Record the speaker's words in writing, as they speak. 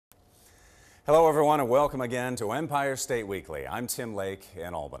Hello everyone and welcome again to Empire State Weekly. I'm Tim Lake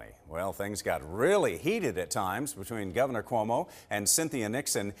in Albany. Well, things got really heated at times between Governor Cuomo and Cynthia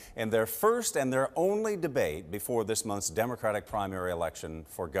Nixon in their first and their only debate before this month's Democratic primary election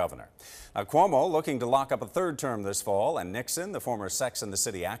for governor. Now, Cuomo looking to lock up a third term this fall, and Nixon, the former Sex and the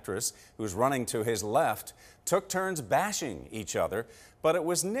City actress who's running to his left, took turns bashing each other. But it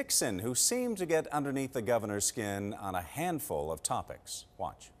was Nixon who seemed to get underneath the governor's skin on a handful of topics.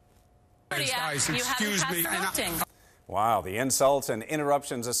 Watch. Excuse me. Wow, the insults and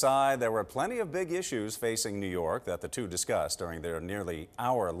interruptions aside, there were plenty of big issues facing New York that the two discussed during their nearly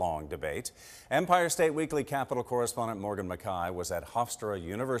hour-long debate. Empire State Weekly Capitol correspondent Morgan Mackay was at Hofstra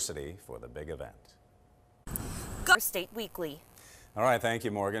University for the big event. State Weekly. All right, thank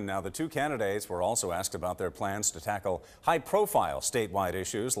you, Morgan. Now, the two candidates were also asked about their plans to tackle high-profile statewide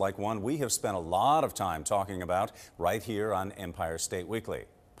issues like one we have spent a lot of time talking about right here on Empire State Weekly: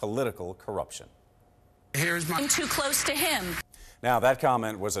 political corruption. I'm too close to him. Now, that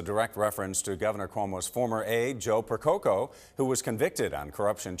comment was a direct reference to Governor Cuomo's former aide, Joe Percoco, who was convicted on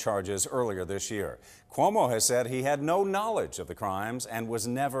corruption charges earlier this year. Cuomo has said he had no knowledge of the crimes and was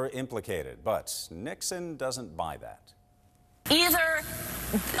never implicated, but Nixon doesn't buy that. Either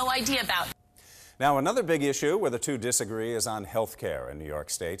no idea about. Now, another big issue where the two disagree is on health care in New York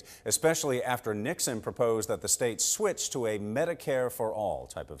State, especially after Nixon proposed that the state switch to a Medicare for all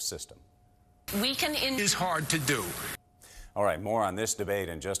type of system. It is hard to do. All right, more on this debate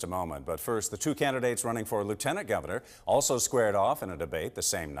in just a moment. But first, the two candidates running for lieutenant governor also squared off in a debate the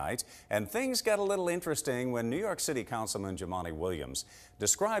same night. And things got a little interesting when New York City Councilman Jumaane Williams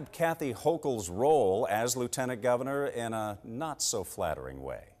described Kathy Hochul's role as lieutenant governor in a not so flattering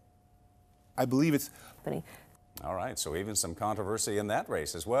way. I believe it's... All right, so even some controversy in that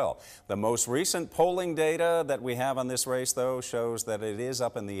race as well. The most recent polling data that we have on this race, though, shows that it is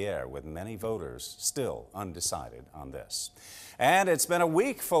up in the air, with many voters still undecided on this. And it's been a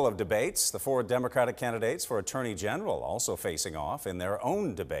week full of debates. The four Democratic candidates for Attorney General also facing off in their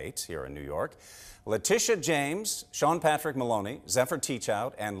own debate here in New York. Letitia James, Sean Patrick Maloney, Zephyr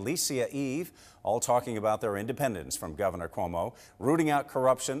Teachout, and Licia Eve all talking about their independence from Governor Cuomo, rooting out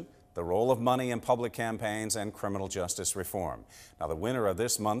corruption, the role of money in public campaigns, and criminal justice reform. Now, the winner of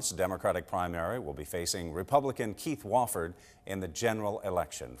this month's Democratic primary will be facing Republican Keith Wofford in the general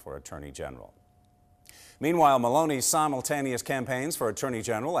election for Attorney General. Meanwhile, Maloney's simultaneous campaigns for Attorney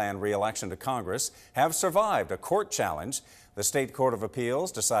General and re-election to Congress have survived a court challenge. The State Court of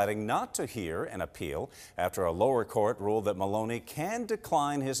Appeals deciding not to hear an appeal after a lower court ruled that Maloney can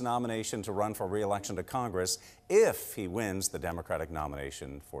decline his nomination to run for re-election to Congress if he wins the Democratic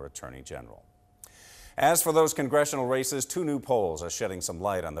nomination for Attorney General. As for those congressional races, two new polls are shedding some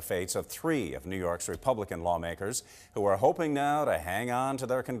light on the fates of three of New York's Republican lawmakers who are hoping now to hang on to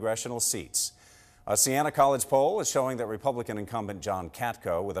their congressional seats. A Siena College poll is showing that Republican incumbent John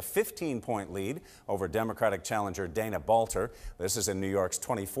Katko with a 15-point lead over Democratic challenger Dana Balter. This is in New York's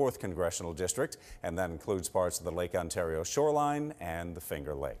 24th congressional district, and that includes parts of the Lake Ontario shoreline and the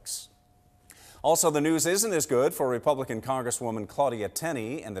Finger Lakes. Also, the news isn't as good for Republican Congresswoman Claudia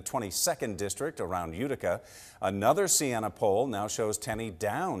Tenney in the 22nd district around Utica. Another Siena poll now shows Tenney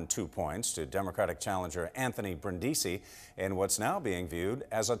down 2 points to Democratic challenger Anthony Brindisi in what's now being viewed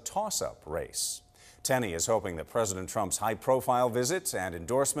as a toss-up race. Tenney is hoping that President Trump's high-profile visit and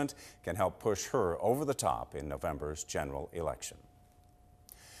endorsement can help push her over the top in November's general election.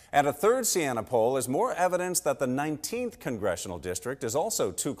 And a third Siena poll is more evidence that the 19th congressional district is also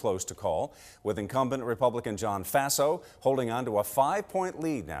too close to call, with incumbent Republican John Faso holding on to a 5-point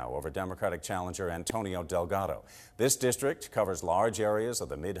lead now over Democratic challenger Antonio Delgado. This district covers large areas of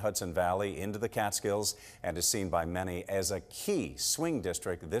the mid-Hudson Valley into the Catskills and is seen by many as a key swing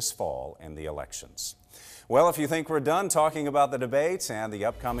district this fall in the elections. Well, if you think we're done talking about the debates and the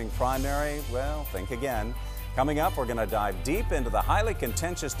upcoming primary, well, think again. Coming up, we're going to dive deep into the highly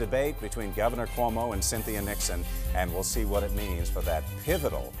contentious debate between Governor Cuomo and Cynthia Nixon, and we'll see what it means for that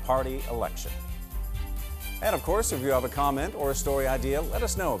pivotal party election. And of course, if you have a comment or a story idea, let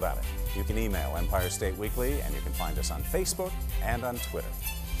us know about it. You can email Empire State Weekly, and you can find us on Facebook and on Twitter.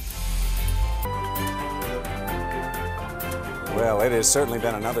 Well, it has certainly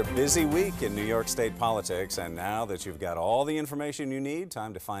been another busy week in New York State politics, and now that you've got all the information you need,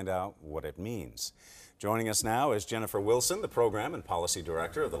 time to find out what it means. Joining us now is Jennifer Wilson, the Program and Policy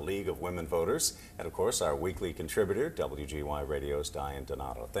Director of the League of Women Voters, and of course our weekly contributor, WGY Radio's Diane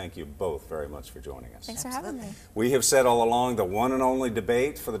Donato. Thank you both very much for joining us. Thanks for having me. We have said all along the one and only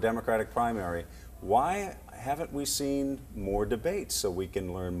debate for the Democratic primary. Why haven't we seen more debates so we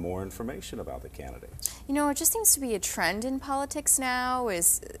can learn more information about the candidates? You know, it just seems to be a trend in politics now,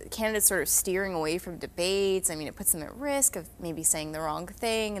 is candidates sort of steering away from debates. I mean, it puts them at risk of maybe saying the wrong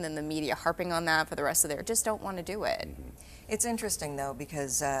thing, and then the media harping on that for the rest of their, just don't want to do it. Mm-hmm. It's interesting, though,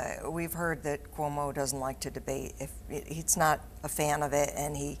 because we've heard that Cuomo doesn't like to debate. If he's not a fan of it,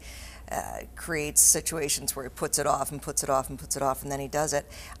 and he creates situations where he puts it off and puts it off and puts it off, and then he does it.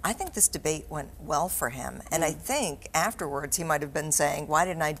 I think this debate went well for him, and I think afterwards he might have been saying, why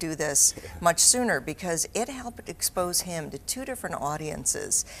didn't I do this much sooner? Because it helped expose him to two different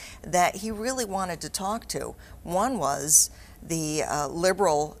audiences that he really wanted to talk to. One was the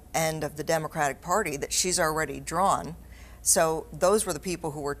liberal end of the Democratic Party that she's already drawn. So those were the people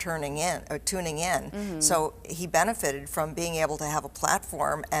who were tuning in. Mm-hmm. So he benefited from being able to have a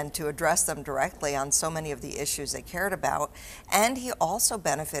platform and to address them directly on so many of the issues they cared about. And he also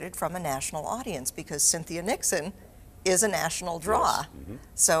benefited from a national audience because Cynthia Nixon is a national draw. Yes. Mm-hmm.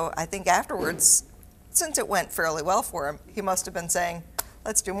 So I think afterwards, since it went fairly well for him, he must have been saying,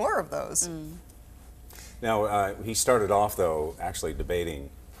 let's do more of those. Now, he started off, though, actually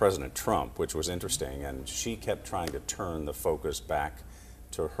debating President Trump, which was interesting, and she kept trying to turn the focus back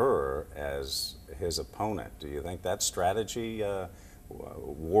to her as his opponent. Do you think that strategy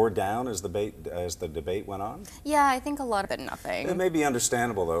wore down as the debate went on? Yeah, I think a lot of it, nothing. It may be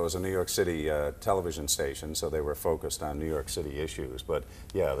understandable, though, as a New York City television station, so they were focused on New York City issues. But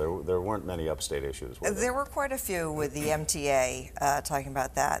yeah, there weren't many upstate issues. There were quite a few with the MTA talking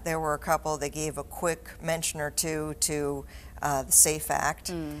about that. There were a couple. They gave a quick mention or two to the SAFE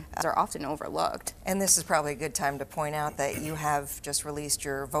Act. Are often overlooked. And this is probably a good time to point out that you have just released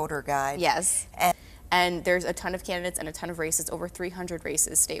your voter guide. Yes. And there's a ton of candidates and a ton of races, over 300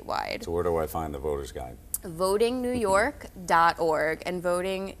 races statewide. So where do I find the voter's guide? VotingNewYork.org, and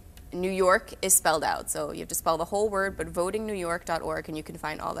voting New York is spelled out, so you have to spell the whole word, but votingnewyork.org, and you can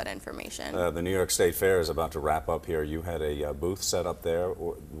find all that information. The New York State Fair is about to wrap up here. You had a booth set up there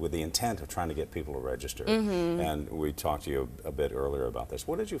with the intent of trying to get people to register. And we talked to you a bit earlier about this.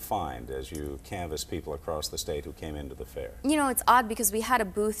 What did you find as you canvassed people across the state who came into the fair? You know, it's odd because we had a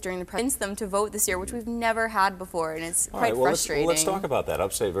booth during the convince them to vote this year, which we've never had before, and it's quite frustrating. Let's talk about that,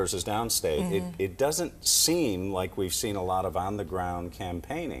 upstate versus downstate. It doesn't seem like we've seen a lot of on-the-ground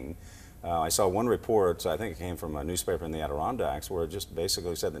campaigning. I saw one report, I think it came from a newspaper in the Adirondacks, where it just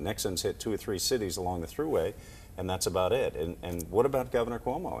basically said that Nixon's hit 2 or 3 cities along the Thruway, and that's about it. And what about Governor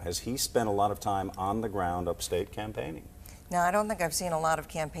Cuomo? Has he spent a lot of time on the ground upstate campaigning? No, I don't think I've seen a lot of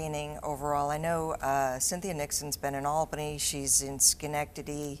campaigning overall. I know Cynthia Nixon's been in Albany. She's in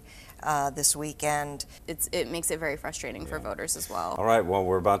Schenectady this weekend. It makes it very frustrating for voters as well. All right, well,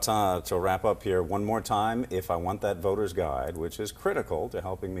 we're about to wrap up here. One more time, if I want that voter's guide, which is critical to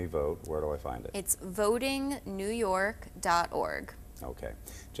helping me vote, where do I find it? It's votingnewyork.org. Okay.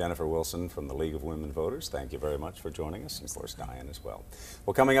 Jennifer Wilson from the League of Women Voters, thank you very much for joining us, and of course Diane as well.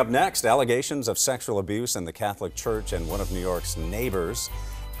 Well, coming up next, allegations of sexual abuse in the Catholic Church and one of New York's neighbors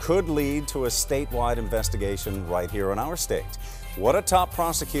could lead to a statewide investigation right here in our state. What a top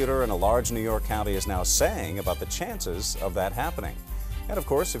prosecutor in a large New York county is now saying about the chances of that happening. And of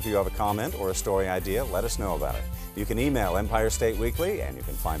course, if you have a comment or a story idea, let us know about it. You can email Empire State Weekly, and you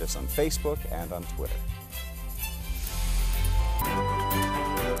can find us on Facebook and on Twitter.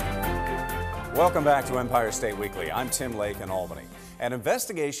 Welcome back to Empire State Weekly. I'm Tim Lake in Albany. An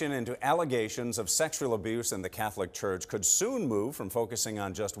investigation into allegations of sexual abuse in the Catholic Church could soon move from focusing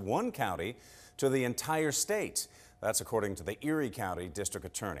on just one county to the entire state. That's according to the Erie County District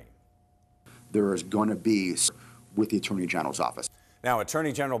Attorney. There is going to be with the Attorney General's office. Now,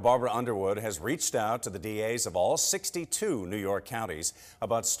 Attorney General Barbara Underwood has reached out to the DAs of all 62 New York counties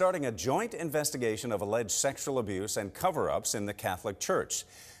about starting a joint investigation of alleged sexual abuse and cover-ups in the Catholic Church.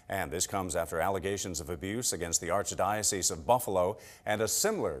 And this comes after allegations of abuse against the Archdiocese of Buffalo and a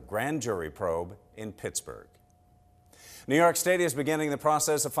similar grand jury probe in Pittsburgh. New York State is beginning the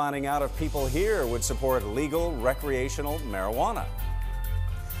process of finding out if people here would support legal recreational marijuana.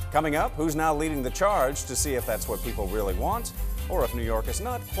 Coming up, who's now leading the charge to see if that's what people really want, or if New York is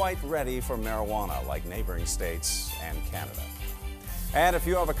not quite ready for marijuana like neighboring states and Canada. And if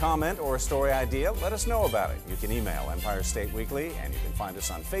you have a comment or a story idea, let us know about it. You can email Empire State Weekly, and you can find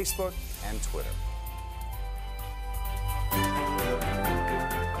us on Facebook and Twitter.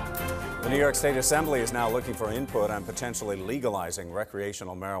 The New York State Assembly is now looking for input on potentially legalizing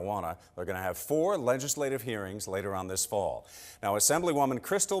recreational marijuana. They're going to have 4 legislative hearings later on this fall. Now, Assemblywoman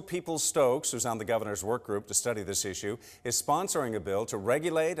Crystal Peoples-Stokes, who's on the governor's work group to study this issue, is sponsoring a bill to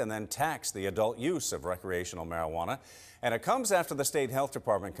regulate and then tax the adult use of recreational marijuana. And it comes after the state health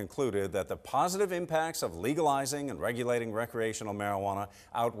department concluded that the positive impacts of legalizing and regulating recreational marijuana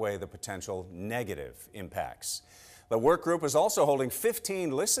outweigh the potential negative impacts. The work group is also holding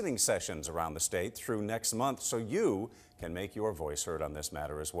 15 listening sessions around the state through next month, so you can make your voice heard on this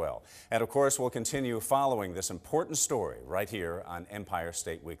matter as well. And of course, we'll continue following this important story right here on Empire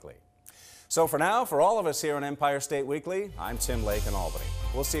State Weekly. So for now, for all of us here on Empire State Weekly, I'm Tim Lake in Albany.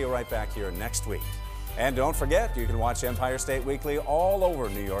 We'll see you right back here next week. And don't forget, you can watch Empire State Weekly all over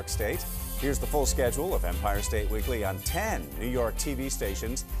New York State. Here's the full schedule of Empire State Weekly on 10 New York TV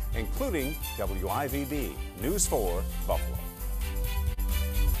stations, including WIVB News 4 Buffalo.